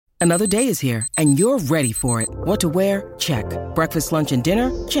Another day is here, and you're ready for it. What to wear? Check. Breakfast, lunch, and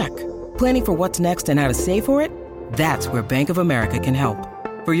dinner? Check. Planning for what's next and how to save for it? That's where Bank of America can help.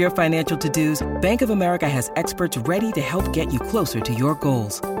 For your financial to-dos, Bank of America has experts ready to help get you closer to your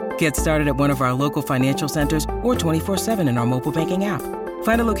goals. Get started at one of our local financial centers or 24/7 in our mobile banking app.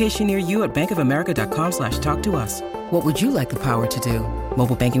 Find a location near you at bankofamerica.com/talktous. What would you like the power to do?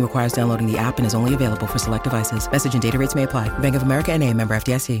 Mobile banking requires downloading the app and is only available for select devices. Message and data rates may apply. Bank of America N.A., member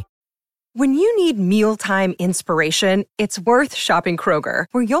FDIC. When you need mealtime inspiration, it's worth shopping Kroger,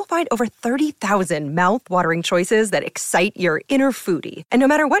 where you'll find over 30,000 mouth-watering choices that excite your inner foodie. And no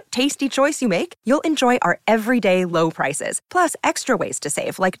matter what tasty choice you make, you'll enjoy our everyday low prices, plus extra ways to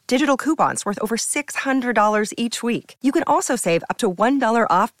save, like digital coupons worth over $600 each week. You can also save up to $1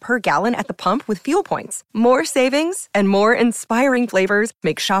 off per gallon at the pump with fuel points. More savings and more inspiring flavors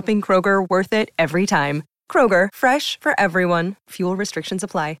make shopping Kroger worth it every time. Kroger, fresh for everyone. Fuel restrictions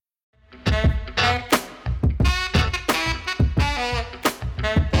apply.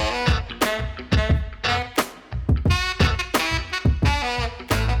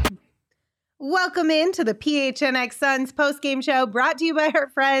 Welcome into the PHNX Suns postgame show, brought to you by our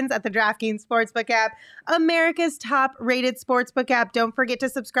friends at the DraftKings Sportsbook app, America's top-rated sportsbook app. Don't forget to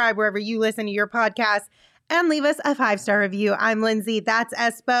subscribe wherever you listen to your podcast and leave us a 5-star review. I'm Lindsay, that's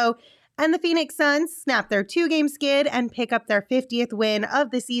Espo. And the Phoenix Suns snap their 2-game skid and pick up their 50th win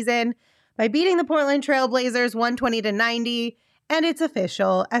of the season by beating the Portland Trail Blazers 120-90. And it's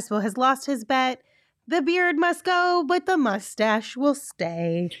official. Espo has lost his bet. The beard must go, but the mustache will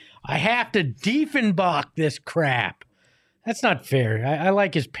stay. I have to Diefenbach this crap. That's not fair. I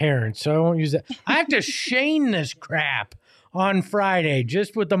like his parents, so I won't use that. I have to Shane this crap on Friday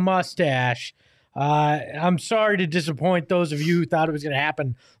just with the mustache. I'm sorry to disappoint those of you who thought it was going to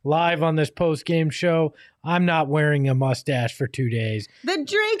happen live on this post-game show. I'm not wearing a mustache for 2 days. The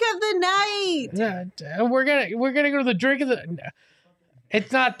drink of the night. Yeah, we're gonna go to the drink of the.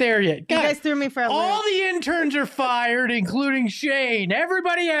 It's not there yet. You guys threw me for a loop. All the interns are fired, including Shane.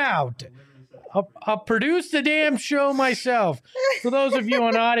 Everybody out. I'll produce the damn show myself. For those of you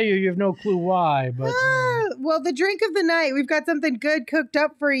on audio, you have no clue why. But well, the drink of the night, we've got something good cooked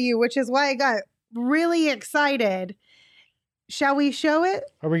up for you, which is why I got really excited. Shall we show it?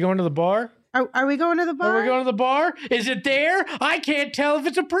 Are we going to the bar? Are we going to the bar? Are we going to the bar? Is it there? I can't tell if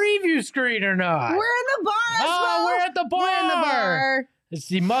it's a preview screen or not. We're in the bar. Oh, we're at the bar. We're in the bar. It's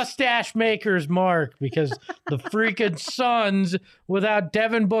the mustache maker's mark because the freaking Suns, without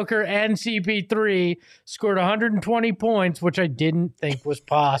Devin Booker and CP3, scored 120 points, which I didn't think was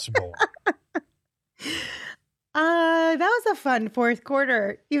possible. That was a fun fourth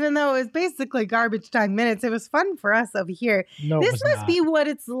quarter. Even though it was basically garbage time minutes, it was fun for us over here. No, this must be what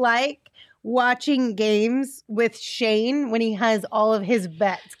it's like watching games with Shane when he has all of his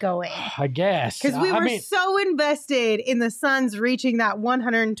bets going. I guess. Because we were so invested in the Suns reaching that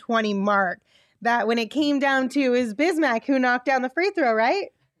 120 mark that when it came down to is Bismack who knocked down the free throw, right?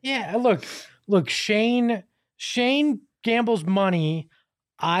 Yeah, look, Shane gambles money.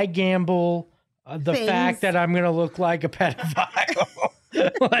 I gamble the fact that I'm going to look like a pedophile.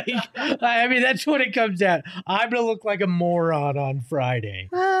 I mean, that's what it comes down. I'm going to look like a moron on Friday.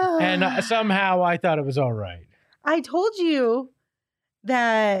 And somehow I thought it was all right. I told you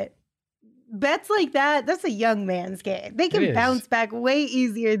that bets like that, that's a young man's game. They can bounce back way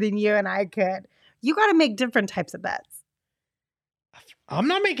easier than you and I could. You got to make different types of bets. I'm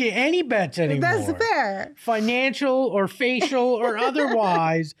not making any bets anymore. That's fair. Financial or facial or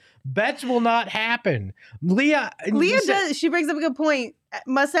otherwise, bets will not happen. Leah does. She brings up a good point.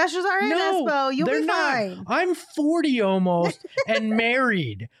 Mustaches aren't in Espo. You'll be fine. Not. I'm 40 almost and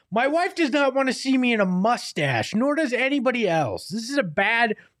married. My wife does not want to see me in a mustache, nor does anybody else. This is a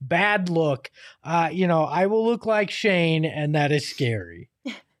bad look. I will look like Shane, and that is scary.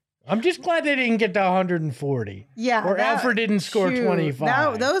 I'm just glad they didn't get to 140. Yeah. Or Alfred didn't score 25.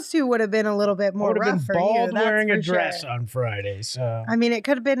 No, those two would have been a little bit more rough for you. I would have been bald wearing a dress on Friday. So I mean, it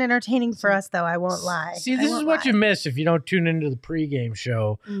could have been entertaining for us, though. I won't lie. See, this is what you miss if you don't tune into the pregame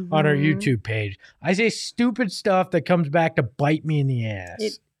show on our YouTube page. I say stupid stuff that comes back to bite me in the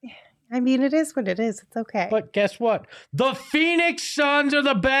ass. It is what it is. It's okay. But guess what? The Phoenix Suns are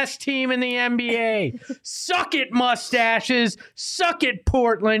the best team in the NBA. Suck it, mustaches. Suck it,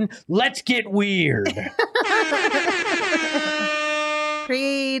 Portland. Let's get weird.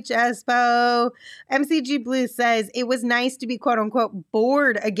 Preach, Espo. MCG Blue says, it was nice to be quote-unquote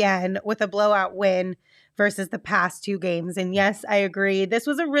bored again with a blowout win versus the past two games. And yes, I agree. This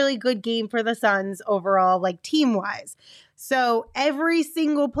was a really good game for the Suns overall, like team-wise. So every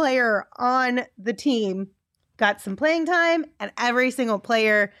single player on the team got some playing time, and every single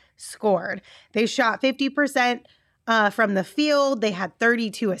player scored. They shot 50% from the field. They had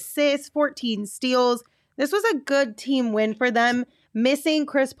 32 assists, 14 steals. This was a good team win for them. Missing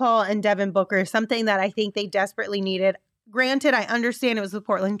Chris Paul and Devin Booker, something that I think they desperately needed. Granted, I understand it was the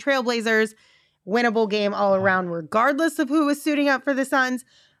Portland Trailblazers. Winnable game all around, regardless of who was suiting up for the Suns.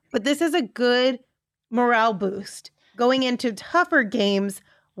 But this is a good morale boost going into tougher games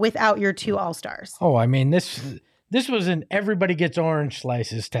without your two all-stars. Oh, I mean, this was an everybody gets orange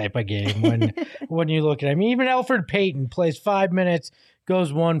slices type of game when you look at it. I mean, even Elfrid Payton plays 5 minutes,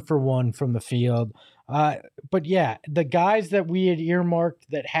 goes 1 for 1 from the field. But yeah, the guys that we had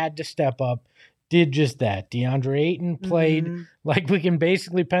earmarked that had to step up did just that. DeAndre Ayton played like we can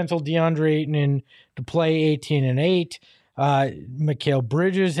basically pencil DeAndre Ayton in to play 18 and 8. Mikal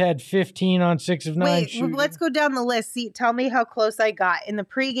Bridges had 15 on 6 of 9 Wait, shooting. let's go down the list. See, tell me how close I got. In the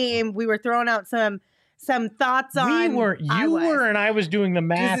pregame, we were throwing out some thoughts on. You were, and I was doing the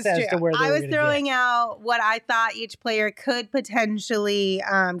math as to where they I were was throwing out what I thought each player could potentially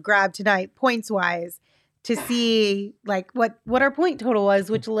grab tonight, points wise, to see like what our point total was,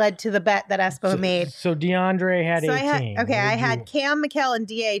 which led to the bet that Espo made. So DeAndre had 18. I had Cam, Mikal, and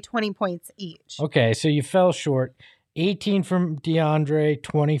DA 20 points each. Okay, so you fell short. 18 from DeAndre,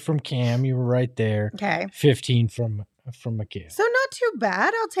 20 from Cam. You were right there. Okay. 15 from Mikal. So not too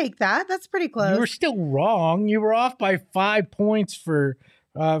bad. I'll take that. That's pretty close. You were still wrong. You were off by 5 points for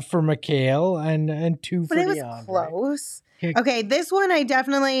Mikal and 2 for DeAndre. But it was close. Okay, this one I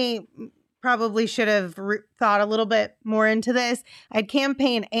definitely probably should have thought a little bit more into this. I had Cam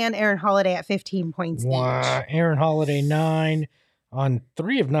Payne and Aaron Holiday at 15 points each. Aaron Holiday 9 on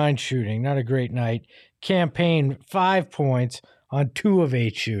 3 of 9 shooting. Not a great night. Cam Payne 5 points on 2 of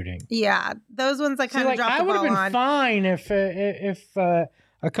 8 shooting. Yeah, those ones I kind of dropped the ball on. I would have been fine if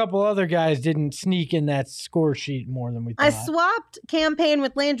a couple other guys didn't sneak in that score sheet more than we thought. I swapped Cam Payne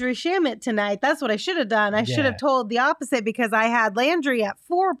with Landry Shamet tonight. That's what I should have done. I should have told the opposite because I had Landry at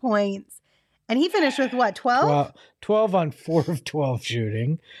 4 points. And he finished with what, 12? 12 on 4 of 12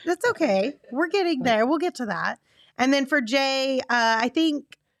 shooting. That's okay. We're getting there. We'll get to that. And then for Jay, I think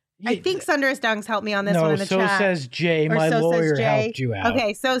Sunder's Dunks helped me on this one in the chat. So says Jay. My lawyer helped you out.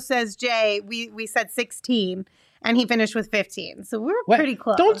 Okay, so says Jay. We said 16, and he finished with 15. So we were pretty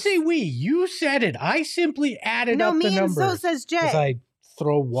close. Don't say we. You said it. I simply added up the numbers. No, me and so says Jay. As I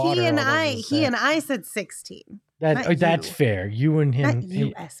throw water. He and I said 16. That's fair. You and him. Not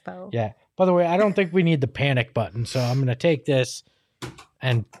you, Espo. Yeah. By the way, I don't think we need the panic button, so I'm going to take this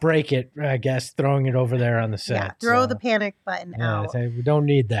and break it, I guess, throwing it over there on the set. Yeah, throw the panic button out. We don't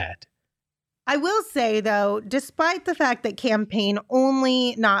need that. I will say, though, despite the fact that Cam Payne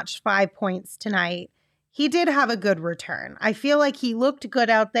only notched 5 points tonight, he did have a good return. I feel like he looked good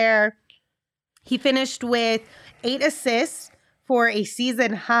out there. He finished with 8 assists for a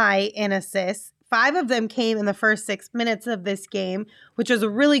season high in assists. 5 of them came in the first 6 minutes of this game, which was a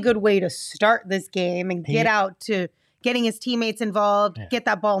really good way to start this game and get out to getting his teammates involved, get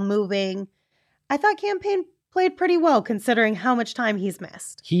that ball moving. I thought Cam Payne played pretty well considering how much time he's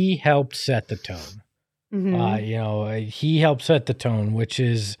missed. He helped set the tone. He helped set the tone, which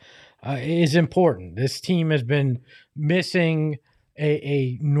is important. This team has been missing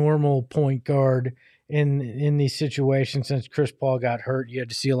a normal point guard in these situations since Chris Paul got hurt. You had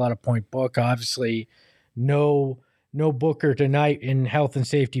to see a lot of point book. Obviously, no Booker tonight in health and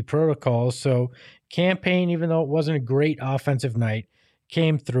safety protocols. So Cam Payne, even though it wasn't a great offensive night,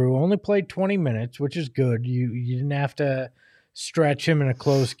 came through. Only played 20 minutes, which is good. You didn't have to stretch him in a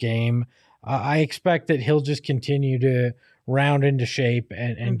close game. I expect that he'll just continue to round into shape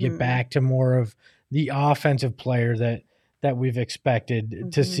and get back to more of the offensive player that we've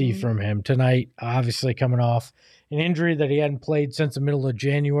expected to see from him tonight. Obviously coming off an injury that he hadn't played since the middle of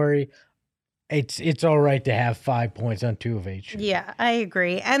January. It's all right to have 5 points on 2 of 8 shooting. Yeah, I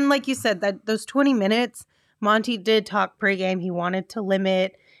agree. And like you said, that those 20 minutes, Monty did talk pregame. He wanted to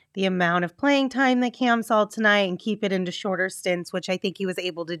limit the amount of playing time that Cam saw tonight and keep it into shorter stints, which I think he was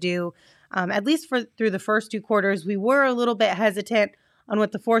able to do. At least through the first 2 quarters, we were a little bit hesitant on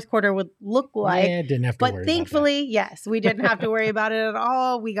what the fourth quarter would look like. Yeah, didn't have to worry about that. But thankfully, yes, we didn't have to worry about it at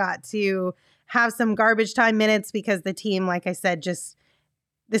all. We got to have some garbage time minutes because the team, like I said,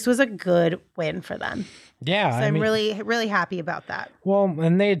 this was a good win for them. Yeah. So I'm really, really happy about that. Well,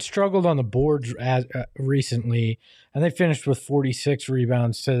 and they had struggled on the boards recently, and they finished with 46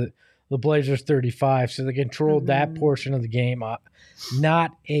 rebounds to the Blazers 35. So they controlled that portion of the game.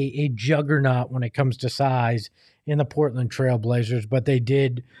 Not a juggernaut when it comes to size in the Portland Trail Blazers, but they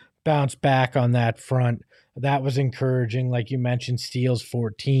did bounce back on that front. That was encouraging. Like you mentioned, steals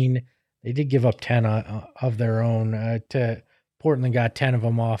 14. They did give up 10 of their own to Portland. Got 10 of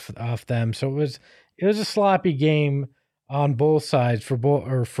them off them. So it was a sloppy game on both sides for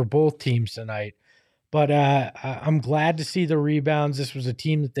both teams tonight. But I'm glad to see the rebounds. This was a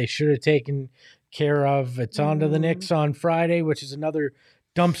team that they should have taken care of. It's on to the Knicks on Friday, which is another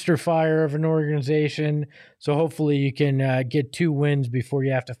dumpster fire of an organization. So hopefully you can get 2 wins before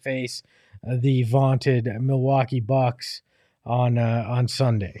you have to face the vaunted Milwaukee Bucks on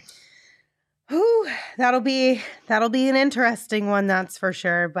Sunday. Ooh, that'll be an interesting one, that's for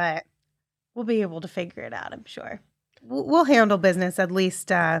sure. But we'll be able to figure it out, I'm sure. We'll handle business at least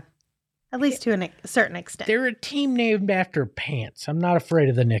to a certain extent. They're a team named after pants. I'm not afraid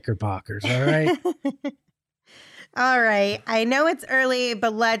of the Knickerbockers, all right? All right. I know it's early,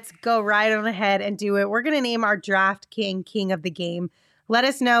 but let's go right on ahead and do it. We're going to name our draft king of the game. Let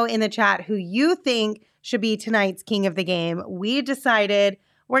us know in the chat who you think should be tonight's king of the game. We decided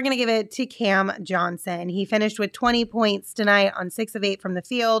we're going to give it to Cam Johnson. He finished with 20 points tonight on 6 of 8 from the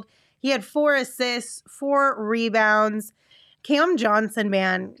field. He had 4 assists, 4 rebounds. Cam Johnson,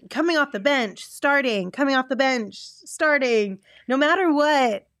 man, coming off the bench, starting. No matter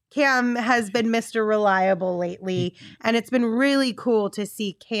what, Cam has been Mr. Reliable lately, and it's been really cool to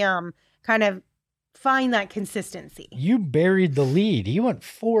see Cam kind of find that consistency. You buried the lead. He went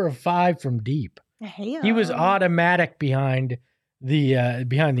 4 of 5 from deep. Hey, he was automatic behind the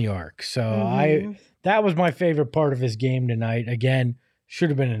arc. So that was my favorite part of his game tonight. Again, should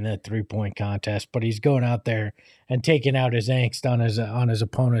have been in that 3-point contest, but he's going out there and taking out his angst on his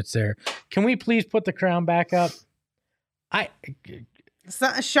opponents there. Can we please put the crown back up?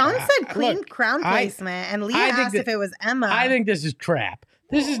 Sean said clean crown placement, and Leah asked if it was Emma. I think this is crap.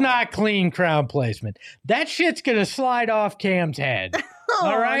 This is not clean crown placement. That shit's going to slide off Cam's head.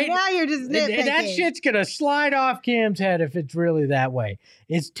 All right? Now you're just nitpicking. That shit's going to slide off Cam's head if it's really that way.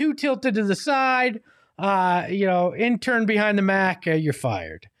 It's too tilted to the side. Intern behind the Mac, you're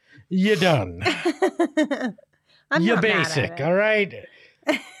fired. You're done. You're basic, all right?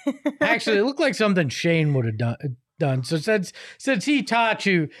 Actually, it looked like something Shane would have done. So since he taught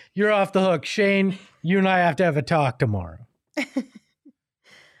you, you're off the hook. Shane, you and I have to have a talk tomorrow.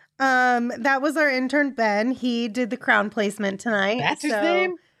 That was our intern, Ben. He did the crown placement tonight. That's his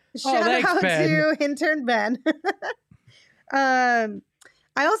name? Shout out Ben. To intern Ben.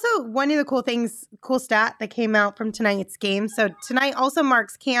 I also, one of the cool stat that came out from tonight's game. So tonight also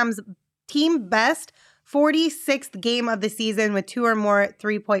marks Cam's team best 46th game of the season with 2 or more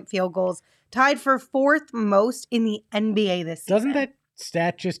 3-point field goals, tied for 4th most in the NBA this season. Doesn't that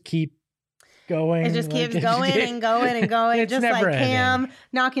stat just keep going? It just keeps going and going and going, just like Cam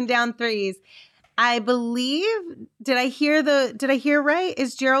knocking down threes. I believe, did I hear right?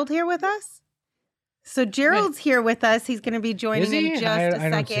 Is Gerald here with us? So Gerald's here with us. He's going to be joining in just a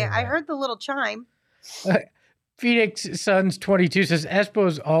second. I heard the little chime. Phoenix Suns 22 says,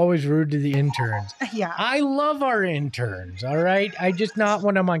 Espo's always rude to the interns. Yeah. I love our interns, all right? I just not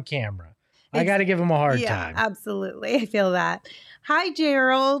when I'm on camera. I got to give them a hard time. Yeah, absolutely. I feel that. Hi,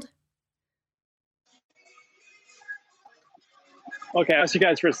 Gerald. Okay, I'll ask you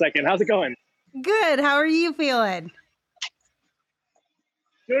guys for a second. How's it going? Good. How are you feeling?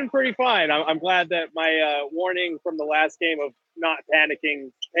 Doing pretty fine. I'm glad that my warning from the last game of not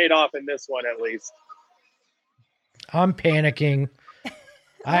panicking paid off in this one, at least. I'm panicking.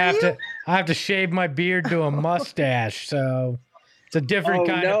 I have to shave my beard to a mustache, so it's a different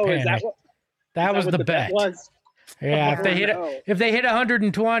kind of panic. That was the bet. Yeah, if they hit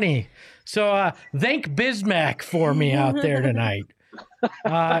 120. So thank Bismack for me out there tonight.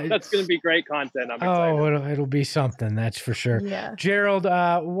 That's going to be great content. I'm excited. Oh, it'll be something, that's for sure. Yeah. Gerald,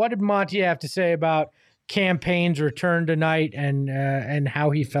 what did Monty have to say about Cam Payne's return tonight and how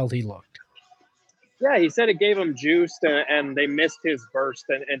he felt he looked? Yeah, he said it gave him juice, and they missed his burst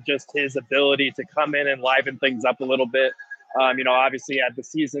and just his ability to come in and liven things up a little bit. Obviously he had the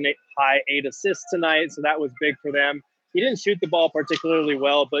season high 8 assists tonight, so that was big for them. He didn't shoot the ball particularly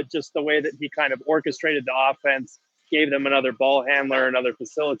well, but just the way that he kind of orchestrated the offense, gave them another ball handler, another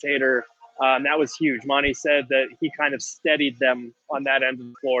facilitator. That was huge. Monty said that he kind of steadied them on that end of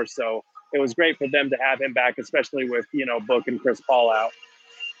the floor. So it was great for them to have him back, especially with, Book and Chris Paul out.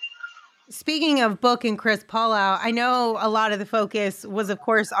 Speaking of Book and Chris Paul out, I know a lot of the focus was, of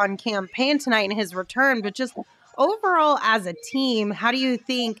course, on Cam Payne tonight and his return, but just overall as a team, how do you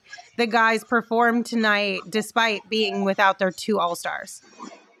think the guys performed tonight despite being without their 2 All-Stars?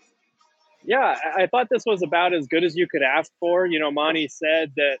 Yeah, I thought this was about as good as you could ask for. Monty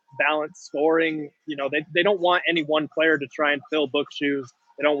said that balanced scoring, they don't want any one player to try and fill Book's shoes.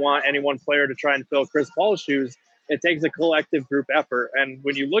 They don't want any one player to try and fill Chris Paul's shoes. It takes a collective group effort. And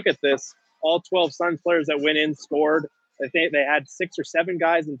when you look at this, all 12 Suns players that went in scored. I think they had 6 or 7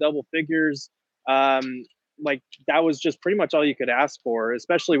 guys in double figures. Like that was just pretty much all you could ask for,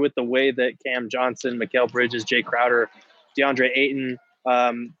 especially with the way that Cam Johnson, Mikal Bridges, Jay Crowder, DeAndre Ayton,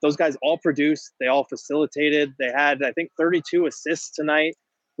 those guys all produced. They all facilitated. They had, I think, 32 assists tonight,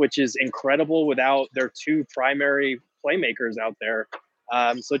 which is incredible without their 2 primary playmakers out there.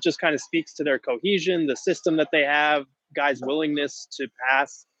 So it just kind of speaks to their cohesion, the system that they have, guys' willingness to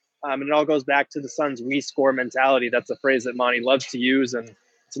pass. And it all goes back to the Suns' we score mentality. That's a phrase that Monty loves to use. And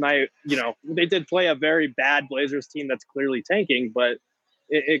tonight, you know, they did play a very bad Blazers team that's clearly tanking, but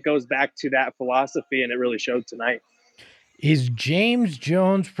it goes back to that philosophy, and it really showed tonight. Is James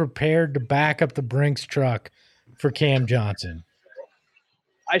Jones prepared to back up the Brinks truck for Cam Johnson?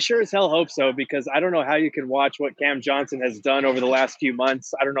 I sure as hell hope so, because I don't know how you can watch what Cam Johnson has done over the last few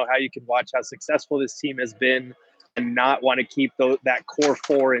months. I don't know how you can watch how successful this team has been and not want to keep that core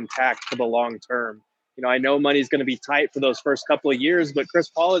 4 intact for the long term. You know, I know money's going to be tight for those first couple of years, but Chris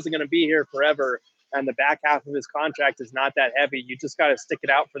Paul isn't going to be here forever. And the back half of his contract is not that heavy. You just got to stick it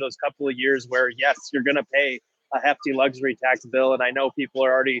out for those couple of years where, yes, you're going to pay a hefty luxury tax bill. And I know people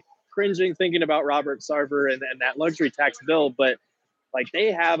are already cringing thinking about Robert Sarver and that luxury tax bill, but like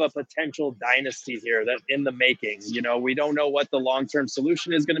they have a potential dynasty here that in the making. You know, we don't know what the long-term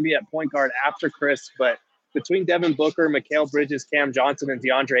solution is going to be at point guard after Chris, but between Devin Booker, Mikal Bridges, Cam Johnson, and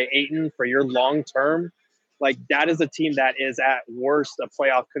DeAndre Ayton for your long-term, like that is a team that is at worst a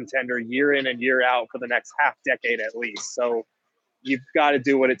playoff contender year in and year out for the next half decade at least. So you've got to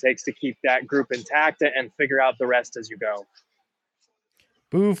do what it takes to keep that group intact and figure out the rest as you go.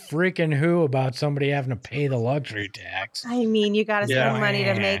 Boo freaking who about somebody having to pay the luxury tax? I mean, you got to spend money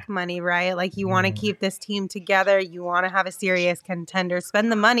to make money, right? Like you want to keep this team together. You want to have a serious contender.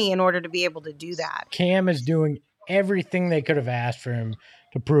 Spend the money in order to be able to do that. Cam is doing everything they could have asked for him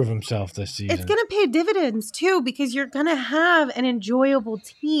to prove himself this season. It's going to pay dividends too, because you're going to have an enjoyable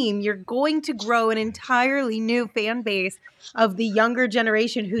team. You're going to grow an entirely new fan base of the younger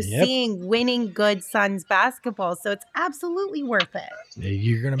generation who's seeing winning good Suns basketball. So it's absolutely worth it.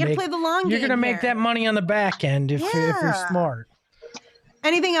 You're going to play the long game. You're going to make that money on the back end if you're smart.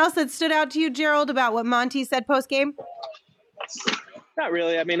 Anything else that stood out to you, Gerald, about what Monty said post-game? Not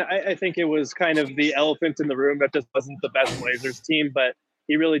really. I mean, I think it was kind of the elephant in the room that this wasn't the best Blazers team, but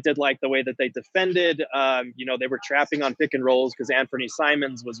he really did like the way that they defended. You know, they were trapping on pick and rolls because Anthony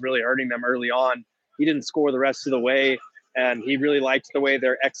Simons was really hurting them early on. He didn't score the rest of the way, and he really liked the way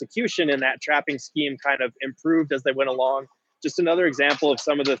their execution in that trapping scheme kind of improved as they went along. Just another example of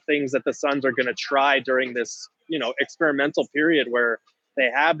some of the things that the Suns are going to try during this, you know, experimental period where they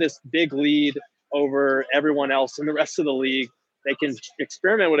have this big lead over everyone else in the rest of the league. They can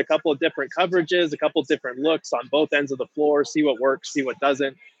experiment with a couple of different coverages, a couple of different looks on both ends of the floor, see what works, see what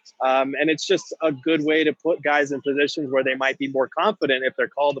doesn't. And it's just a good way to put guys in positions where they might be more confident if they're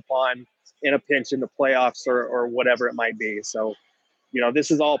called upon in a pinch in the playoffs or whatever it might be. So, you know,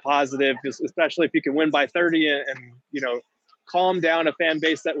 this is all positive, especially if you can win by 30 and you know, calm down a fan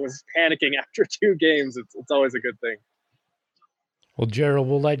base that was panicking after 2 games. It's always a good thing. Well, Gerald,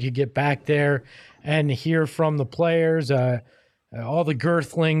 we'll let you get back there and hear from the players. All the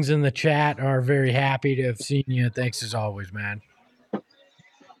girthlings in the chat are very happy to have seen you. Thanks as always, man.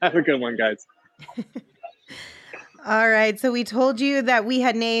 Have a good one, guys. All right. So we told you that we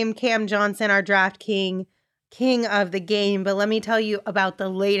had named Cam Johnson our draft king of the game. But let me tell you about the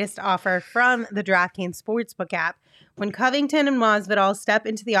latest offer from the DraftKings Sportsbook app. When Covington and Masvidal step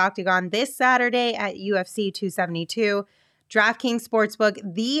into the octagon this Saturday at UFC 272, DraftKings Sportsbook,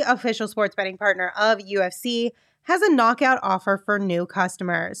 the official sports betting partner of UFC, has a knockout offer for new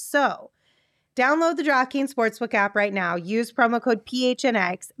customers. So, download the DraftKings Sportsbook app right now. Use promo code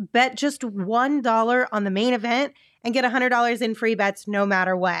PHNX. Bet just $1 on the main event and get $100 in free bets no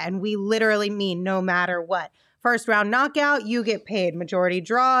matter what. And we literally mean no matter what. First round knockout, you get paid. Majority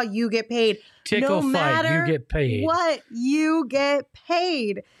draw, you get paid. Tickle no fight, matter you get paid. What? You get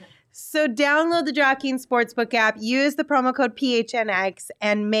paid. So download the DraftKings Sportsbook app, use the promo code PHNX,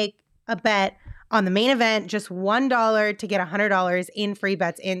 and make a bet on the main event, just $1 to get $100 in free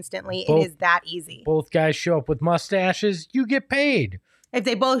bets instantly. It is that easy. Both guys show up with mustaches, you get paid. If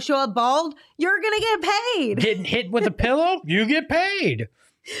they both show up bald, you're going to get paid. Getting hit with a pillow, you get paid.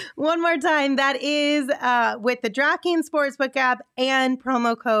 One more time, that is with the DraftKings Sportsbook app and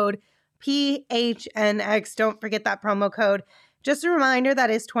promo code PHNX. Don't forget that promo code. Just a reminder, that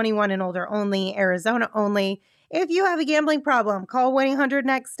is 21 and older only, Arizona only. If you have a gambling problem, call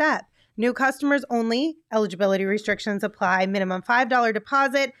 1-800-NEXT-STEP. New customers only. Eligibility restrictions apply. Minimum $5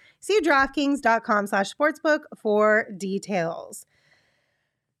 deposit. See DraftKings.com/sportsbook for details.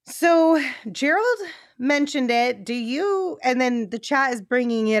 So Gerald mentioned it. Do you, and then the chat is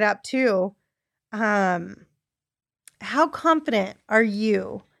bringing it up too. How confident are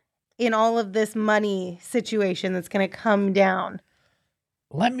you in all of this money situation that's going to come down?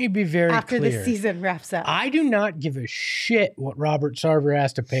 Let me be very after clear. the season wraps up. I do not give a shit what Robert Sarver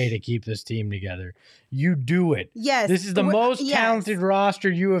has to pay to keep this team together. You do it. Yes. This is the most talented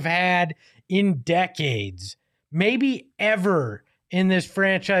roster you have had in decades, maybe ever in this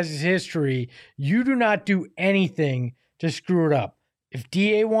franchise's history. You do not do anything to screw it up. If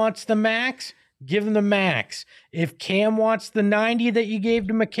DA wants the max, give him the max. If Cam wants the 90 that you gave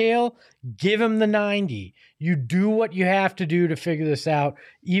to Mikal, give him the 90. You do what you have to do to figure this out,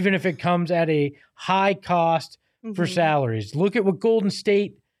 even if it comes at a high cost for salaries. Look at what Golden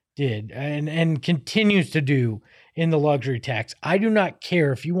State did and continues to do in the luxury tax. I do not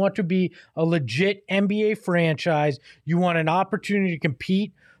care. If you want to be a legit NBA franchise, you want an opportunity to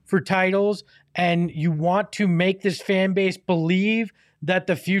compete for titles, and you want to make this fan base believe that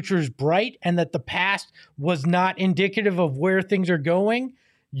the future is bright and that the past was not indicative of where things are going,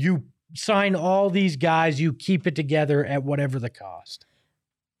 you sign all these guys, you keep it together at whatever the cost.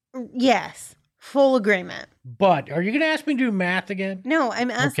 Yes, full agreement. But are you going to ask me to do math again? No,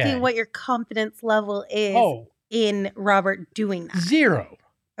 I'm asking what your confidence level is in Robert doing that. 0.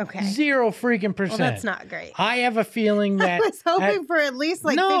 Okay. 0 freaking percent. Well, that's not great. I have a feeling that I was hoping for at least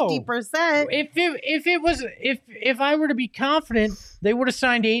 50%. If I were to be confident, they would have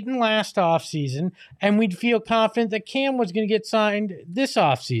signed Ayton last offseason, and we'd feel confident that Cam was going to get signed this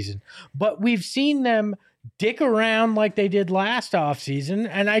offseason. But we've seen them dick around like they did last offseason,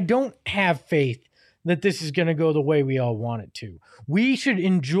 and I don't have faith that this is going to go the way we all want it to. We should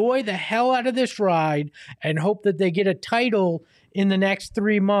enjoy the hell out of this ride and hope that they get a title in the next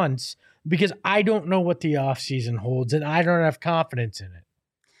 3 months, because I don't know what the offseason holds and I don't have confidence in it.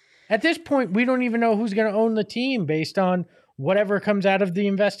 At this point, we don't even know who's going to own the team based on whatever comes out of the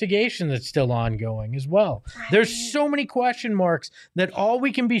investigation that's still ongoing as well. There's so many question marks that all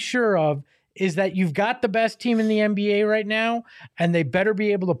we can be sure of is that you've got the best team in the NBA right now, and they better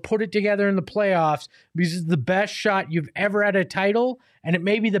be able to put it together in the playoffs, because it's the best shot you've ever had a title, and it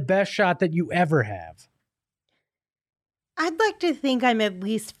may be the best shot that you ever have. I'd like to think I'm at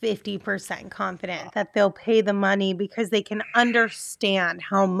least 50% confident that they'll pay the money because they can understand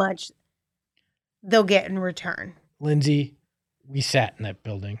how much they'll get in return. Lindsay, we sat in that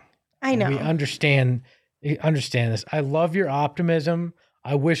building. I know. We understand this. I love your optimism.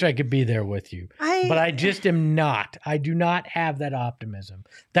 I wish I could be there with you, but I just am not. I do not have that optimism.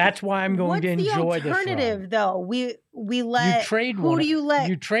 That's why I'm going to enjoy this. What's the alternative, though? We let you trade who one. Do you let?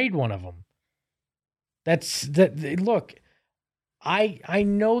 You trade one of them. That's that. Look, I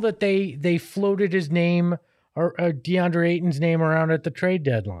know that they floated his name or DeAndre Ayton's name around at the trade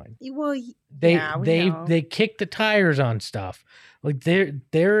deadline. Well, they kicked the tires on stuff. Like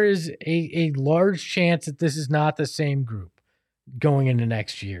there is a large chance that this is not the same group going into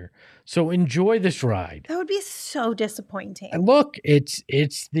next year. So enjoy this ride. That would be so disappointing. Look, it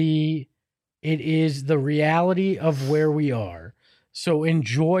is the reality of where we are. So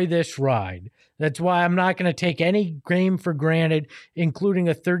enjoy this ride. That's why I'm not going to take any game for granted, including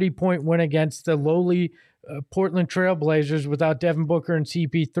a 30-point win against the lowly Portland Trail Blazers without Devin Booker and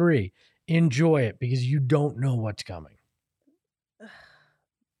CP3. Enjoy it, because you don't know what's coming.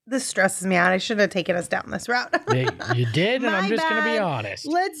 This stresses me out. I should have taken us down this route. You did, and I'm just going to be honest.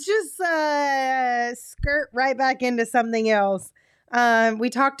 Let's just skirt right back into something else. We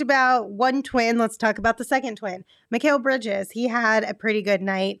talked about one twin. Let's talk about the second twin. Mikal Bridges. He had a pretty good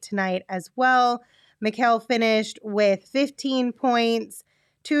night tonight as well. Mikal finished with 15 points,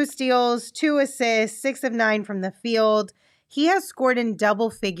 2 steals, 2 assists, 6 of 9 from the field. He has scored in double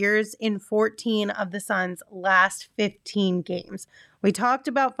figures in 14 of the Suns' last 15 games. We talked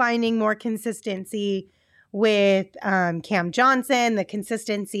about finding more consistency with Cam Johnson. The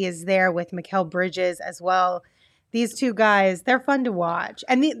consistency is there with Mikal Bridges as well. These two guys, they're fun to watch.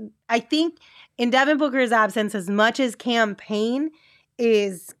 And I think in Devin Booker's absence, as much as Cam Payne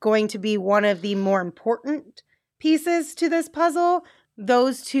is going to be one of the more important pieces to this puzzle,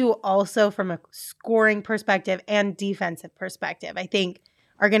 those two also, from a scoring perspective and defensive perspective, I think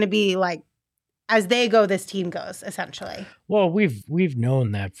are going to be like, as they go, this team goes, essentially. Well, we've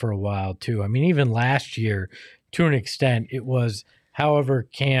known that for a while too. I mean, even last year, to an extent, it was however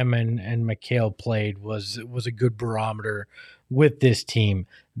Cam and Mikal played was a good barometer with this team.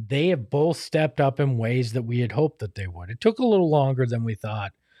 They have both stepped up in ways that we had hoped that they would. It took a little longer than we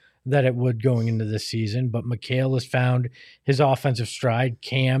thought that it would going into this season, but Mikal has found his offensive stride.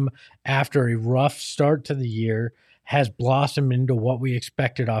 Cam, after a rough start to the year, has blossomed into what we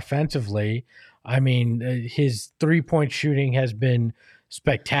expected offensively. I mean, his three-point shooting has been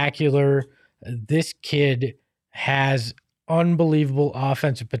spectacular. This kid has unbelievable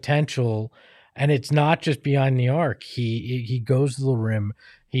offensive potential, and it's not just behind the arc. He goes to the rim.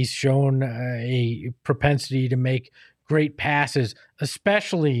 He's shown a propensity to make great passes,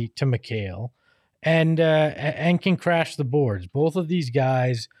 especially to Mikal, and can crash the boards. Both of these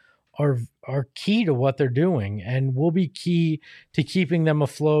guys are key to what they're doing and will be key to keeping them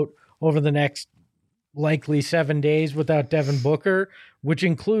afloat over the next likely 7 days without Devin Booker, which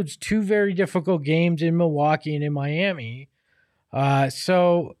includes 2 very difficult games in Milwaukee and in Miami.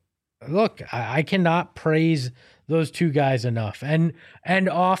 So look, I cannot praise those 2 guys enough, and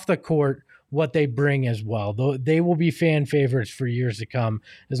off the court, what they bring as well. Though they will be fan favorites for years to come,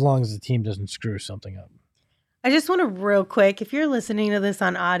 as long as the team doesn't screw something up. I just want to real quick, if you're listening to this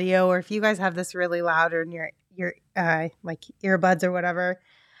on audio, or if you guys have this really loud or in your like earbuds or whatever,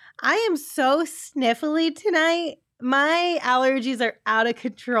 I am so sniffly tonight. My allergies are out of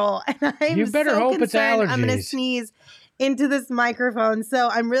control, and You better hope it's allergies. I'm going to sneeze into this microphone. So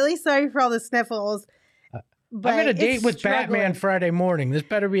I'm really sorry for all the sniffles. I'm at a date with Batman Friday morning. This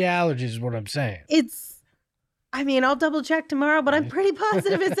better be allergies, is what I'm saying. I'll double check tomorrow, but I'm pretty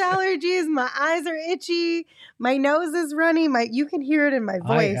positive it's allergies. My eyes are itchy. My nose is runny. You can hear it in my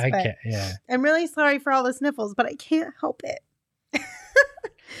voice. I can't, yeah. I'm really sorry for all the sniffles, but I can't help it.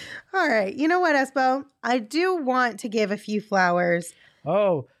 All right. You know what, Espo? I do want to give a few flowers.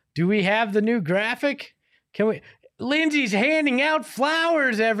 Oh, do we have the new graphic? Can we? Lindsay's handing out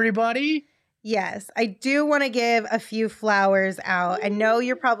flowers, everybody. Yes, I do want to give a few flowers out. I know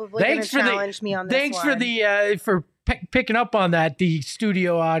you're probably going to challenge me on this Thanks one. For picking up on that, the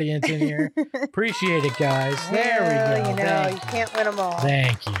studio audience in here. Appreciate it, guys. There we go. You can't win them all.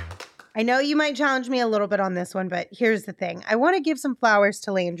 Thank you. I know you might challenge me a little bit on this one, but here's the thing. I want to give some flowers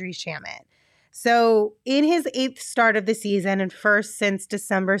to Landry Shamet. So in his 8th start of the season and first since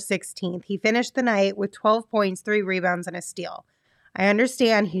December 16th, he finished the night with 12 points, 3 rebounds, and a steal. I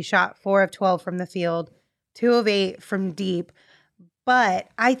understand he shot 4 of 12 from the field, 2 of 8 from deep, but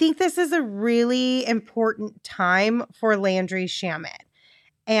I think this is a really important time for Landry Shamet.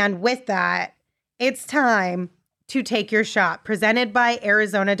 And with that, it's time to take your shot, presented by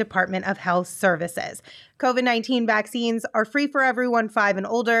Arizona Department of Health Services. COVID-19 vaccines are free for everyone 5 and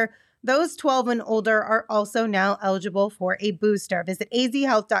older. Those 12 and older are also now eligible for a booster. Visit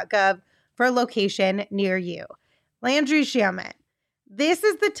azhealth.gov for a location near you. Landry Shamet. This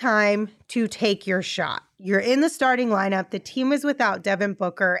is the time to take your shot. You're in the starting lineup. The team is without Devin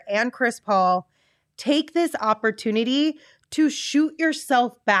Booker and Chris Paul. Take this opportunity to shoot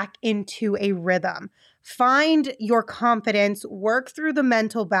yourself back into a rhythm. Find your confidence. Work through the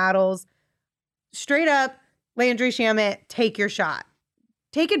mental battles. Straight up, Landry Shamet, take your shot.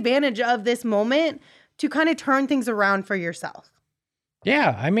 Take advantage of this moment to kind of turn things around for yourself.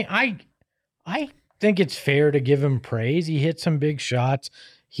 Yeah, I mean, I think it's fair to give him praise. He hit some big shots.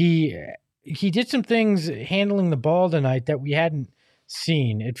 He did some things handling the ball tonight that we hadn't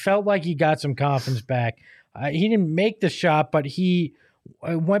seen. It felt like he got some confidence back. He didn't make the shot, but he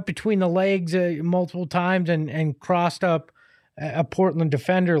went between the legs multiple times and crossed up a Portland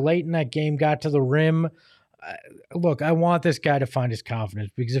defender late in that game, got to the rim. Look, I want this guy to find his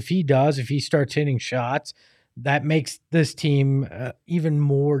confidence, because if he starts hitting shots, that makes this team even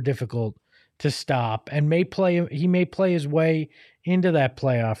more difficult to stop, and he may play his way into that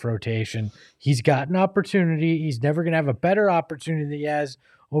playoff rotation. He's got an opportunity. He's never going to have a better opportunity than he has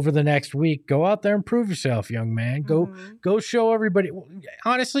over the next week. Go out there and prove yourself, young man. Go show everybody.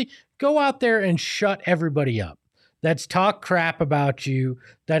 Honestly, go out there and shut everybody up that's talked crap about you,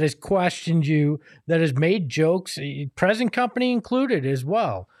 that has questioned you, that has made jokes, present company included as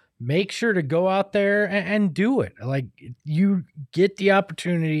well. Make sure to go out there and do it. Like, you get the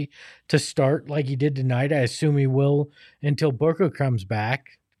opportunity to start like he did tonight. I assume he will until Booker comes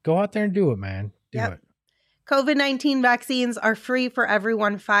back. Go out there and do it, man. Do it. COVID-19 vaccines are free for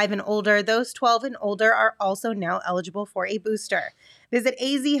everyone 5 and older. Those 12 and older are also now eligible for a booster. Visit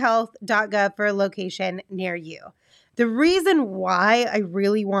azhealth.gov for a location near you. The reason why I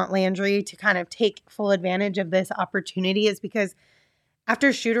really want Landry to kind of take full advantage of this opportunity is because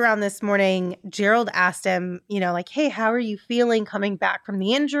after shoot around this morning, Gerald asked him, hey, how are you feeling coming back from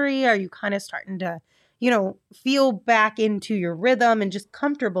the injury? Are you kind of starting to, feel back into your rhythm and just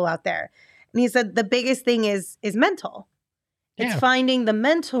comfortable out there? And he said the biggest thing is mental. It's finding the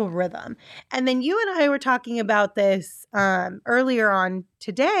mental rhythm. And then you and I were talking about this earlier on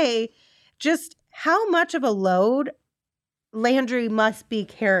today, just how much of a load Landry must be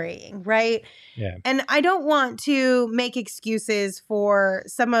carrying, right? Yeah. And I don't want to make excuses for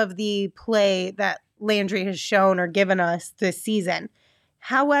some of the play that Landry has shown or given us this season.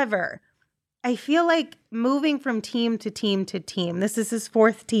 However, I feel like moving from team to team to team, this is his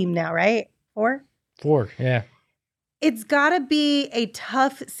 4th team now, right? 4? 4, yeah. It's got to be a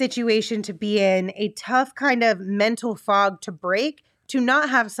tough situation to be in, a tough kind of mental fog to break, to not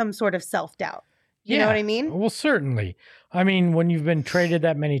have some sort of self-doubt. You know what I mean? Well, certainly. I mean, when you've been traded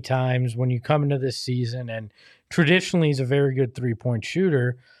that many times, when you come into this season, and traditionally he's a very good three-point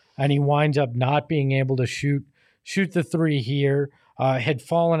shooter, and he winds up not being able to shoot the three here, had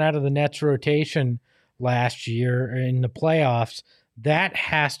fallen out of the Nets rotation last year in the playoffs, that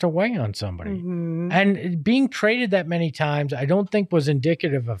has to weigh on somebody. Mm-hmm. And being traded that many times, I don't think was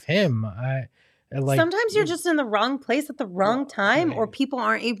indicative of him. Sometimes you're just in the wrong place at the wrong time, or people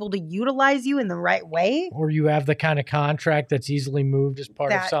aren't able to utilize you in the right way. Or you have the kind of contract that's easily moved as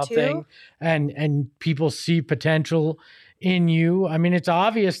part of something, and people see potential in you. I mean, it's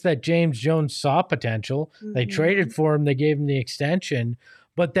obvious that James Jones saw potential. Mm-hmm. They traded for him. They gave him the extension.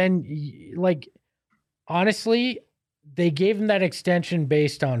 But then, like, honestly, they gave him that extension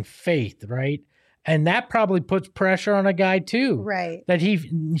based on faith, right? And that probably puts pressure on a guy too. Right. That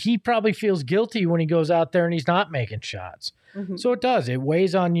he probably feels guilty when he goes out there and he's not making shots. Mm-hmm. So it does. It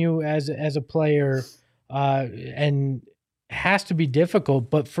weighs on you as a player, and has to be difficult.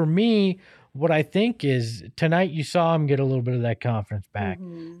 But for me, what I think is tonight you saw him get a little bit of that confidence back.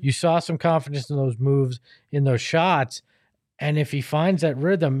 Mm-hmm. You saw some confidence in those moves, in those shots. And if he finds that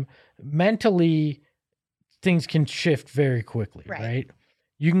rhythm, mentally, things can shift very quickly, right?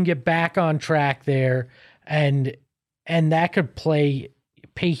 You can get back on track there, and that could pay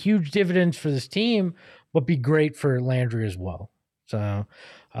huge dividends for this team, but be great for Landry as well. So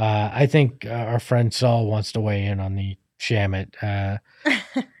I think our friend Saul wants to weigh in on the Shamet.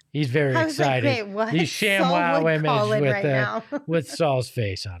 He's very excited. Like, the ShamWow image with Saul's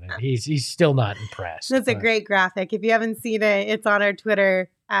face on it. He's still not impressed. That's a great graphic. If you haven't seen it, it's on our Twitter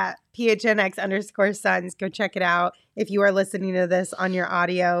at PHNX_Suns. Go check it out if you are listening to this on your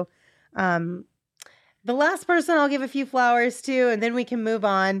audio. The last person I'll give a few flowers to, and then we can move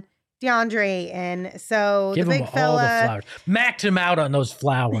on, DeAndre. And so give the big him fella, all the flowers. Max him out on those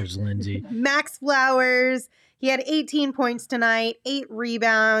flowers, Lindsay. Max Flowers. He had 18 points tonight, 8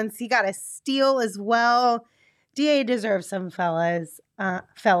 rebounds. He got a steal as well. DA deserves some fellas.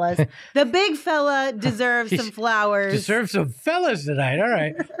 The big fella deserves some flowers. Deserves some fellas tonight. All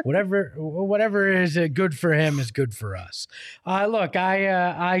right. Whatever is good for him is good for us. Look,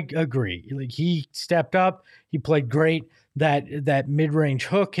 I agree. Like, he stepped up. He played great. That mid-range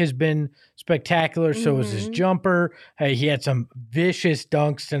hook has been spectacular. So is his jumper. Hey, he had some vicious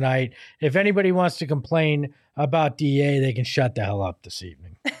dunks tonight. If anybody wants to complain about DA, they can shut the hell up this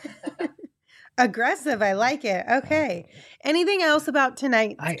evening. Aggressive. I like it. Okay. Anything else about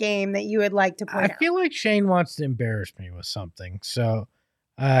tonight's game that you would like to point out? I feel like Shane wants to embarrass me with something. So,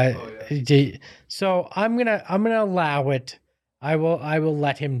 so I'm gonna allow it. I will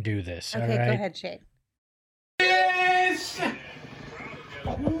let him do this. Okay, all right? Go ahead, Shane. Miss!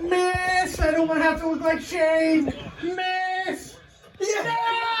 I don't want to have to look like Shane! Miss! Yeah!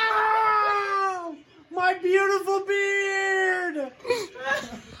 No! My beautiful beard!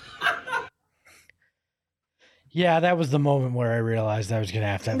 Yeah, that was the moment where I realized I was going to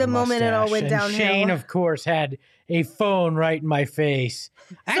have the moment it all went downhill. Shane, of course, had a phone right in my face.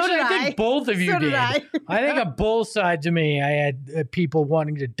 Actually, I think both of you did. I think on both sides of me, I had people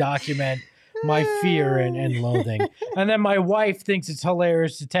wanting to document my fear and loathing. And then my wife thinks it's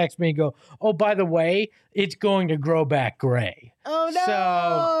hilarious to text me and go, oh, by the way, it's going to grow back gray. Oh, no.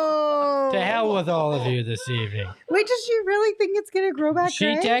 So to hell with all of you this evening. Wait, does she really think it's going to grow back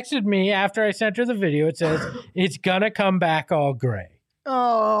gray? She texted me after I sent her the video. It says, it's going to come back all gray.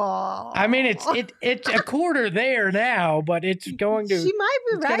 Oh. I mean, it's a quarter there now, but it's going to. She might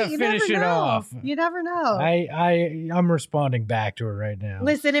be right. You finish it off. You never know. I'm responding back to her right now.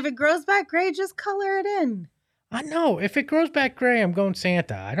 Listen, if it grows back gray, just color it in. I know. If it grows back gray, I'm going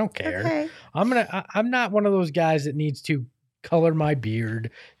Santa. I don't care. Okay. I'm not one of those guys that needs to color my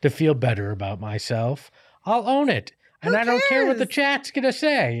beard to feel better about myself. I'll own it. And I don't care what the chat's going to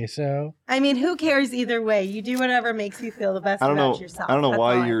say. So I mean, who cares either way? You do whatever makes you feel the best about yourself. I don't know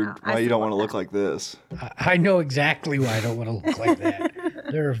why you don't want to look like this. I know exactly why I don't want to look like that.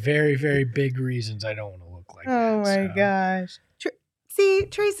 There are very, very big reasons I don't want to look like that. Oh, my gosh. See,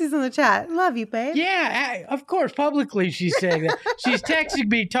 Tracy's in the chat. Love you, babe. Yeah, of course. Publicly, she's saying that. She's texting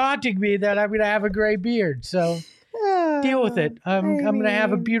me, taunting me that I'm going to have a gray beard. So deal with it. I'm going to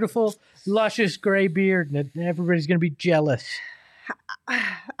have a beautiful, luscious gray beard, and everybody's going to be jealous.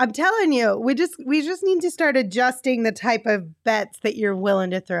 I'm telling you, we just need to start adjusting the type of bets that you're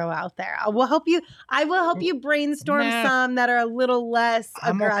willing to throw out there. I will help you brainstorm some that are a little less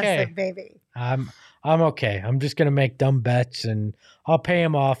aggressive, okay. Baby. I'm okay. I'm just going to make dumb bets, and I'll pay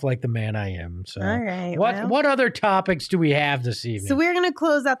him off like the man I am. So, all right. What other topics do we have this evening? So we're going to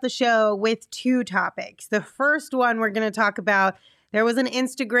close out the show with 2 topics. The first one we're going to talk about, there was an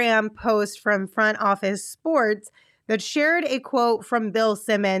Instagram post from Front Office Sports that shared a quote from Bill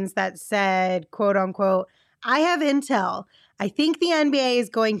Simmons that said, quote unquote, "I have intel. I think the NBA is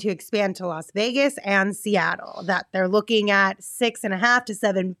going to expand to Las Vegas and Seattle, that they're looking at $6.5 to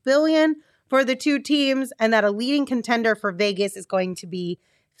 $7 billion for the 2 teams, and that a leading contender for Vegas is going to be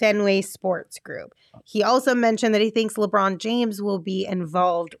Fenway Sports Group." He also mentioned that he thinks LeBron James will be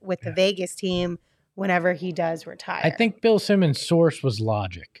involved with the Vegas team whenever he does retire. I think Bill Simmons' source was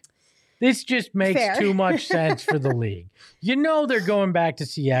logic. This just makes Fair. too much sense for the league. You know they're going back to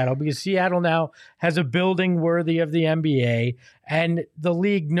Seattle because Seattle now has a building worthy of the NBA, and the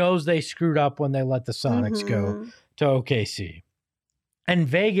league knows they screwed up when they let the Sonics go to OKC. And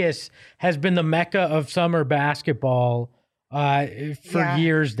Vegas has been the mecca of summer basketball for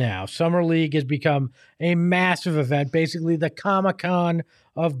years now. Summer League has become a massive event, basically the Comic-Con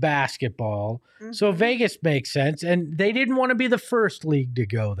of basketball. So Vegas makes sense. And they didn't want to be the first league to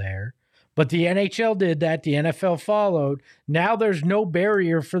go there. But the NHL did that. The NFL followed. Now there's no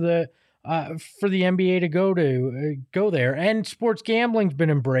barrier for the NBA to go there. And sports gambling's been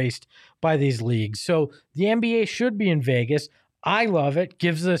embraced by these leagues. So the NBA should be in Vegas. I love it.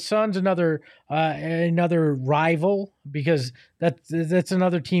 Gives the Suns another rival because that's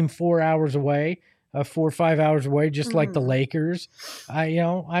another team 4 hours away, 4 or 5 hours away, just like the Lakers.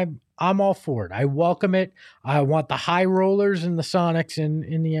 I'm all for it. I welcome it. I want the high rollers and the Sonics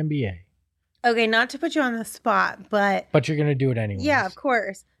in the NBA. Okay, not to put you on the spot, but you're gonna do it anyway. Yeah, of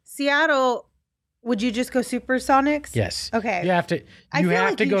course. Seattle. Would you just go Supersonics? Yes. Okay. You have to. You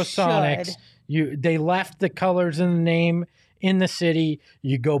have to go Sonics. They left the colors and the name in the city.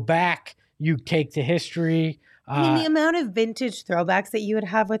 You go back, you take the history. I mean, the amount of vintage throwbacks that you would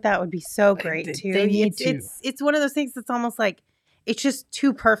have with that would be so great too. It's one of those things that's almost like it's just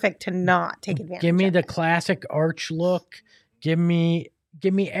too perfect to not take advantage. Give me the classic arch look. Give me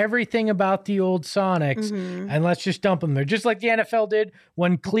everything about the old Sonics, and let's just dump them there. Just like the NFL did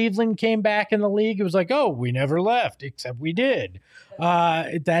when Cleveland came back in the league. It was like, oh, we never left, except we did.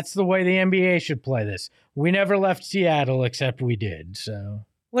 That's the way the NBA should play this. We never left Seattle, except we did. So,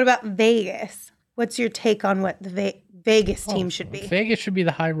 what about Vegas? What's your take on what the Vegas team should be? Vegas should be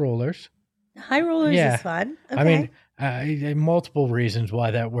the High Rollers. High Rollers is fun. Okay. I mean, multiple reasons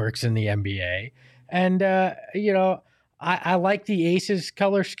why that works in the NBA. And, I like the Aces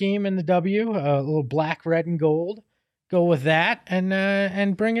color scheme in the W, a little black, red, and gold. Go with that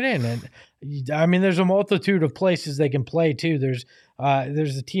and bring it in. And I mean, there's a multitude of places they can play too. There's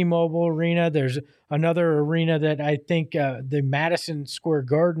the T-Mobile Arena. There's another arena that I think the Madison Square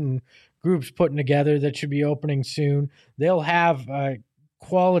Garden group's putting together that should be opening soon. They'll have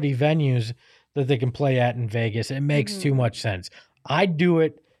quality venues that they can play at in Vegas. It makes too much sense. I'd do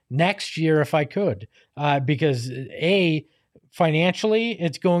it next year if I could, because financially,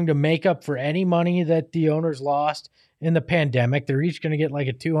 it's going to make up for any money that the owners lost in the pandemic. They're each going to get like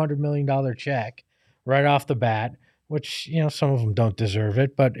a $200 million check right off the bat, which, some of them don't deserve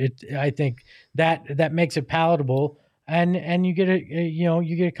it, but I think that makes it palatable. And you get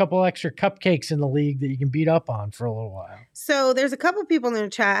a couple extra cupcakes in the league that you can beat up on for a little while. So there's a couple people in the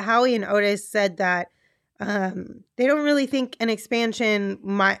chat. Howie and Otis said that they don't really think an expansion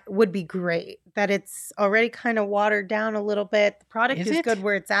would be great, that it's already kind of watered down a little bit. The product is good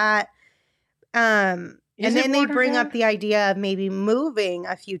where it's at. And then they bring up the idea of maybe moving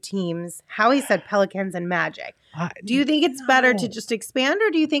a few teams. Howie said Pelicans and Magic. Do you think it's better to just expand, or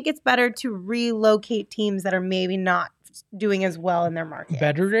do you think it's better to relocate teams that are maybe not doing as well in their market?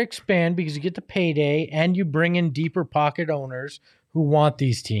 Better to expand because you get the payday and you bring in deeper pocket owners who want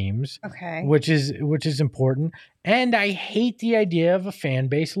these teams, which is important. And I hate the idea of a fan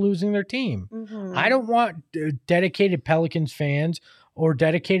base losing their team. I don't want dedicated Pelicans fans or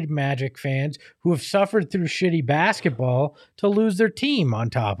dedicated Magic fans who have suffered through shitty basketball to lose their team on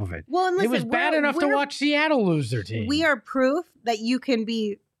top of it. Well, and listen, it was bad enough to watch Seattle lose their team. We are proof that you can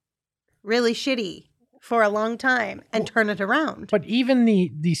be really shitty for a long time and turn it around. But even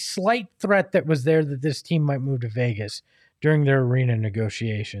the slight threat that was there that this team might move to Vegas during their arena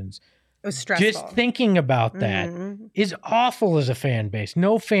negotiations. It was stressful. Just thinking about that is awful as a fan base.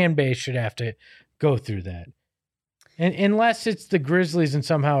 No fan base should have to go through that. And unless it's the Grizzlies and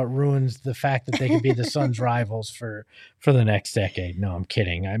somehow it ruins the fact that they could be the Suns' rivals for the next decade. No, I'm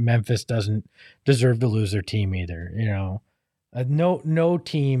kidding. Memphis doesn't deserve to lose their team either. No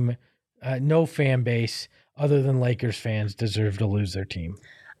team, no fan base other than Lakers fans deserve to lose their team.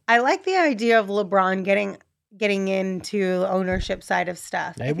 I like the idea of LeBron getting into ownership side of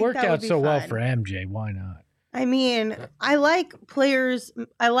stuff. It worked out so well for MJ. Why not? I mean, I like players.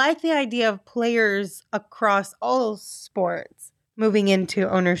 I like the idea of players across all sports moving into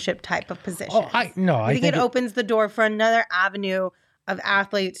ownership type of positions. I think it opens the door for another avenue of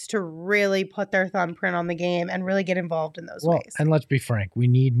athletes to really put their thumbprint on the game and really get involved in those ways. And let's be frank, we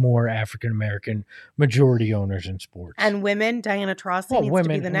need more African-American majority owners in sports. And women, Diana Taurasi needs to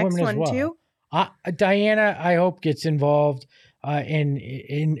be the next one too. Diana, I hope, gets involved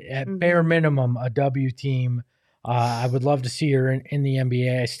in at bare minimum a W team. I would love to see her in the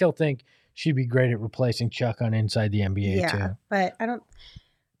NBA. I still think she'd be great at replacing Chuck on Inside the NBA too. But I don't.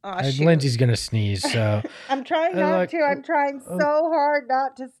 Lindsay's gonna sneeze, so I'm trying not to. I'm trying so hard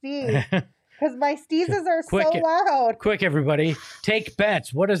not to sneeze because my sneezes are so loud. Quick, everybody, take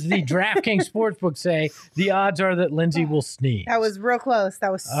bets. What does the DraftKings Sportsbook say? The odds are that Lindsay will sneeze. That was real close.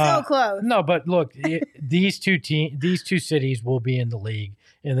 That was so close. No, but look, these two cities will be in the league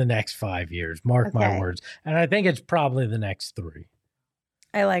in the next 5 years. Mark my words. And I think it's probably the next 3.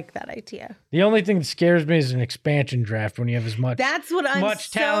 I like that idea. The only thing that scares me is an expansion draft when you have as much That's what I'm much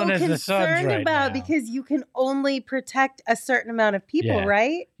talent as the Suns right about now. Because you can only protect a certain amount of people,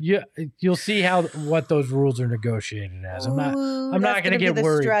 right? You'll see what those rules are negotiated as. I'm not going to get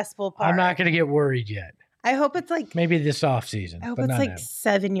worried. Stressful part. I'm not going to get worried yet. I hope it's like maybe this off season. I hope it's like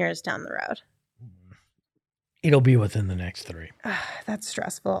 7 years down the road. It'll be within the next 3. That's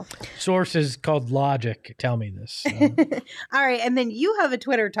stressful. Sources called Logic tell me this. So. All right. And then you have a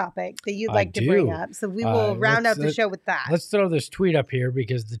Twitter topic that you'd like to bring up. So we will round out the show with that. Let's throw this tweet up here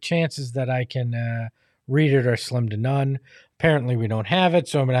because the chances that I can read it are slim to none. Apparently we don't have it.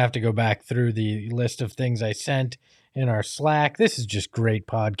 So I'm going to have to go back through the list of things I sent in our Slack. This is just great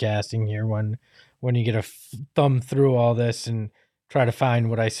podcasting here when you get a thumb through all this and try to find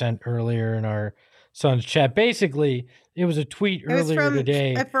what I sent earlier in our Suns chat. Basically, it was a tweet earlier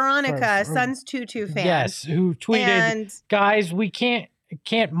today. Veronica, Suns 22 fan. Yes, who tweeted, guys, we can't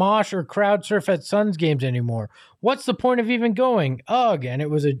mosh or crowd surf at Suns games anymore. What's the point of even going? Ugh. And it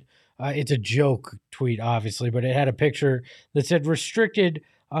was it's a joke tweet, obviously, but it had a picture that said restricted,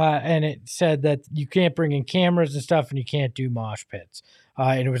 and it said that you can't bring in cameras and stuff, and you can't do mosh pits.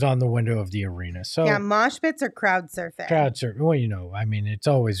 And it was on the window of the arena. So yeah, mosh pits or crowd surfing? Crowd surfing. Well, I mean, it's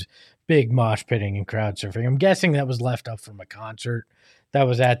always big mosh pitting and crowd surfing. I'm guessing that was left up from a concert that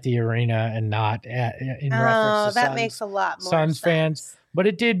was at the arena and not in reference to that makes a lot more Suns sense. Fans. But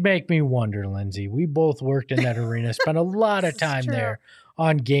it did make me wonder, Lindsay. We both worked in that arena, spent a lot of time there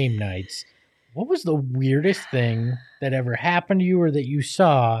on game nights. What was the weirdest thing that ever happened to you or that you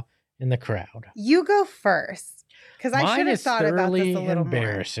saw in the crowd? You go first, because I should have thought about this a little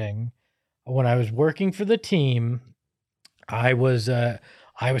embarrassing. When I was working for the team, I was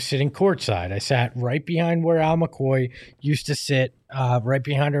sitting courtside. I sat right behind where Al McCoy used to sit, right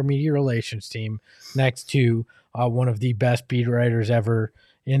behind our media relations team, next to one of the best beat writers ever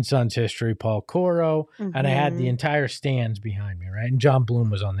in Suns history, Paul Coro. Mm-hmm. And I had the entire stands behind me, right? And John Bloom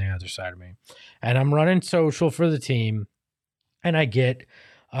was on the other side of me. And I'm running social for the team, and I get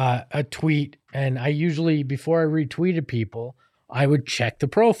a tweet. And I usually, before I retweeted people, I would check the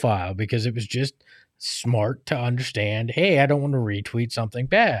profile because it was just smart to understand, hey, I don't want to retweet something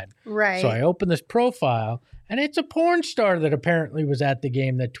bad. Right. So I opened this profile, and it's a porn star that apparently was at the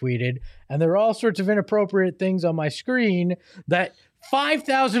game that tweeted. And there are all sorts of inappropriate things on my screen that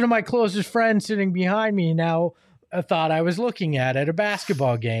 5,000 of my closest friends sitting behind me now thought I was looking at a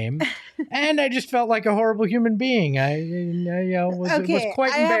basketball game. And I just felt like a horrible human being. I was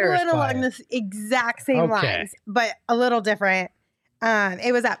quite embarrassed. I have one along this exact same lines, but a little different.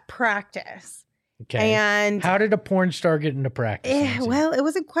 It was at practice. Okay. And how did a porn star get into practice? Well, it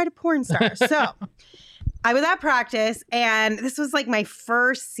wasn't quite a porn star. So I was at practice, and this was like my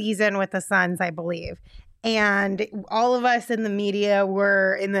first season with the Suns, I believe. And all of us in the media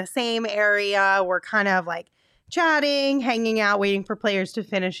were in the same area. We're kind of like chatting, hanging out, waiting for players to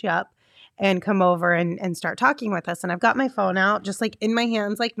finish up and come over and start talking with us. And I've got my phone out just like in my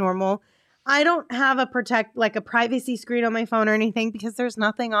hands like normal. I don't have a privacy screen on my phone or anything because there's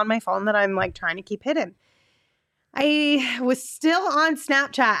nothing on my phone that I'm like trying to keep hidden. I was still on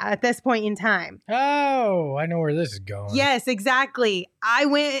Snapchat at this point in time. Oh, I know where this is going. Yes, exactly. I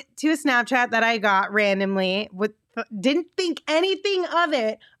went to a Snapchat that I got randomly, didn't think anything of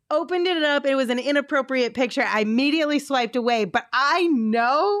it, opened it up. It was an inappropriate picture. I immediately swiped away, but I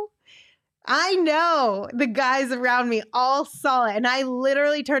know the guys around me all saw it. And I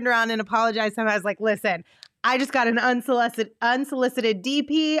literally turned around and apologized to him. I was like, listen, I just got an unsolicited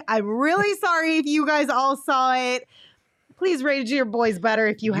DP. I'm really sorry if you guys all saw it. Please rate your boys better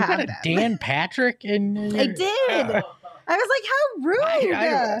if you have got a them. Dan Patrick in your... I did. I was like, how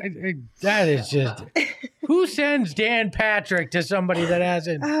rude. That is just... Who sends Dan Patrick to somebody that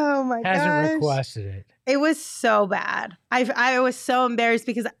hasn't requested it? It was so bad. I was so embarrassed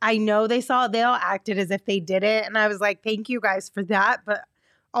because I know they saw it. They all acted as if they did it. And I was like, thank you guys for that. But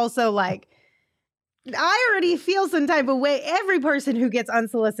also, like, I already feel some type of way. Every person who gets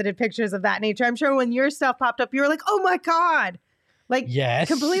unsolicited pictures of that nature, I'm sure when your stuff popped up, you were like, oh my God. Like, yes.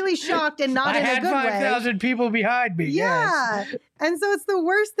 Completely shocked and not in a good way. I had 5,000 people behind me. Yeah. Yes. And so it's the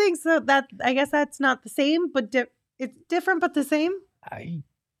worst thing. So that, I guess that's not the same, but it's different, but the same. I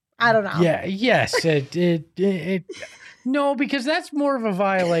don't know. Yeah. Yes. No, because that's more of a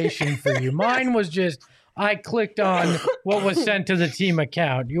violation for you. Mine was just, I clicked on what was sent to the team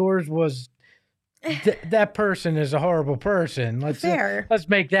account. Yours was, that person is a horrible person. Let's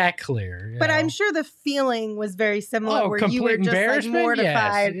make that clear. But I'm sure the feeling was very similar, where you were just like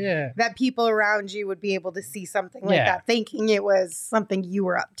mortified that people around you would be able to see something like that, thinking it was something you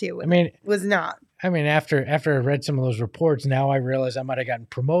were up to. And it was not. I mean, after I read some of those reports, now I realize I might have gotten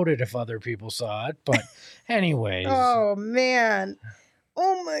promoted if other people saw it. But anyways. Oh, man.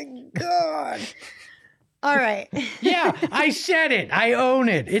 Oh, my God. All right. Yeah, I said it. I own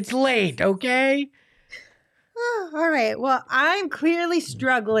it. It's late, okay? All right. Well, I'm clearly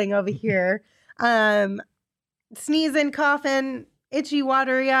struggling over here. Sneezing, coughing, itchy,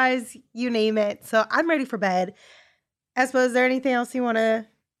 watery eyes, you name it. So I'm ready for bed. Espo, is there anything else you want to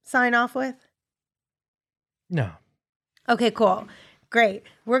sign off with? No. Okay, cool. Great.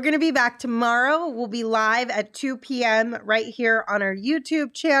 We're going to be back tomorrow. We'll be live at 2 p.m. right here on our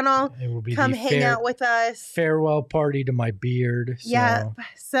YouTube channel. It will be come hang out with us. Farewell party to my beard. Yeah.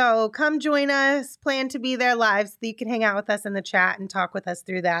 So come join us. Plan to be there live so that you can hang out with us in the chat and talk with us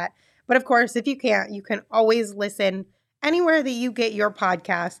through that. But of course, if you can't, you can always listen anywhere that you get your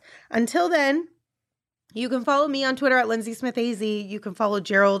podcast. Until then, you can follow me on Twitter at Lindsay Smith AZ. You can follow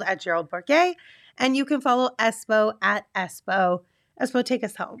Gerald at Gerald Bourget. And you can follow Espo at Espo. Espo, take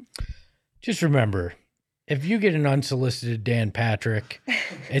us home. Just remember, if you get an unsolicited Dan Patrick,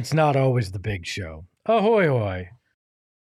 it's not always the big show. Ahoy, hoy.